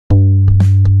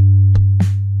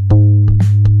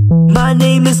My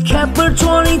name is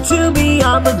Kepler-22b.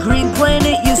 I'm a green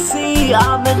planet, you see.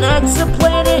 I'm an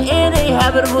exoplanet in a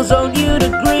habitable zone, you'd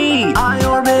agree. I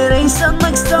orbit a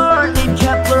sun-like star named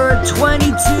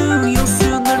Kepler-22. You'll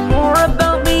soon learn more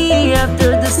about me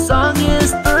after this song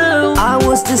is through. I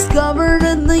was discovered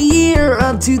in the year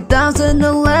of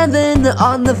 2011.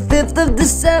 On the 5th of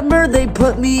December, they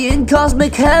put me in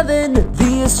cosmic heaven.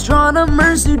 The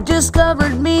astronomers who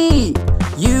discovered me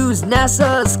use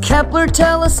NASA's Kepler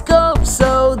telescope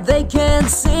so they can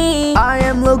see. I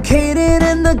am located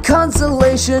in the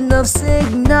constellation of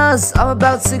Cygnus. I'm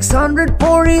about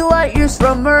 640 light years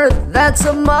from Earth, that's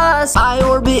a must. I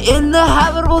orbit in the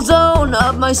habitable zone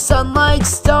of my sun-like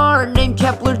star named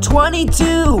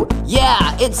Kepler-22.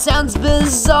 Yeah, it sounds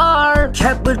bizarre.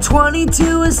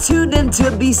 Kepler-22 is too dim to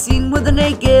be seen with the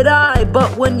naked eye,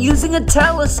 but when using a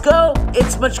telescope,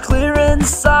 it's much clearer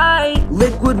inside.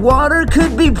 Liquid water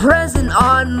could be present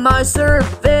on my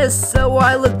surface, so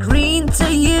I look green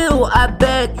to you. I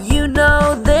bet you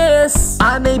know this.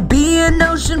 I may be an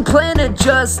ocean planet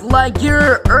just like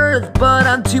your Earth, but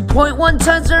I'm 2.1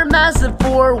 times more massive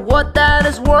for what that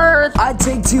is worth. I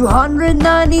take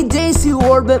 290 days to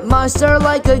orbit my star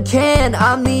like a can.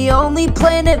 I'm the only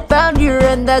planet found here,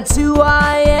 and that's who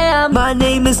I am. My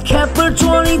name is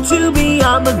Kepler-22b.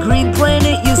 I'm a green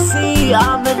planet, you see.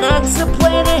 I'm an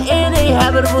exoplanet in a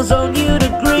habitable zone, you'd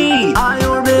agree. I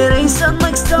orbit a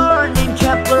sun-like star named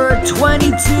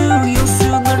Kepler-22. You'll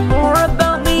soon learn more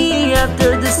about me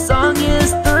after this song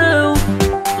is through.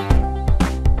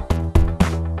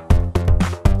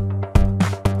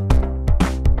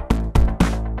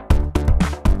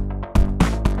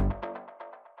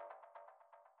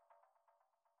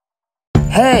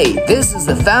 Hey, this is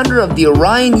the founder of the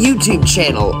Orion YouTube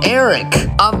channel, Eric.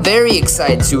 I'm very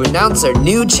excited to announce our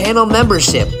new channel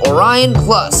membership, Orion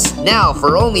Plus. Now,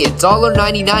 for only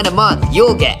 $1.99 a month,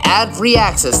 you'll get ad-free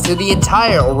access to the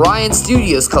entire Orion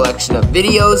Studios collection of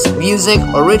videos, music,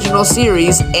 original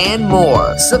series, and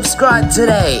more. Subscribe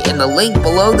today in the link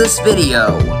below this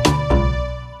video.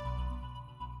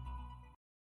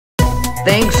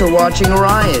 Thanks for watching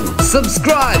Orion.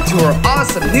 Subscribe to our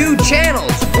awesome new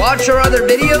channels, watch our other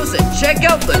videos, and check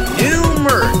out the new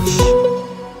merch.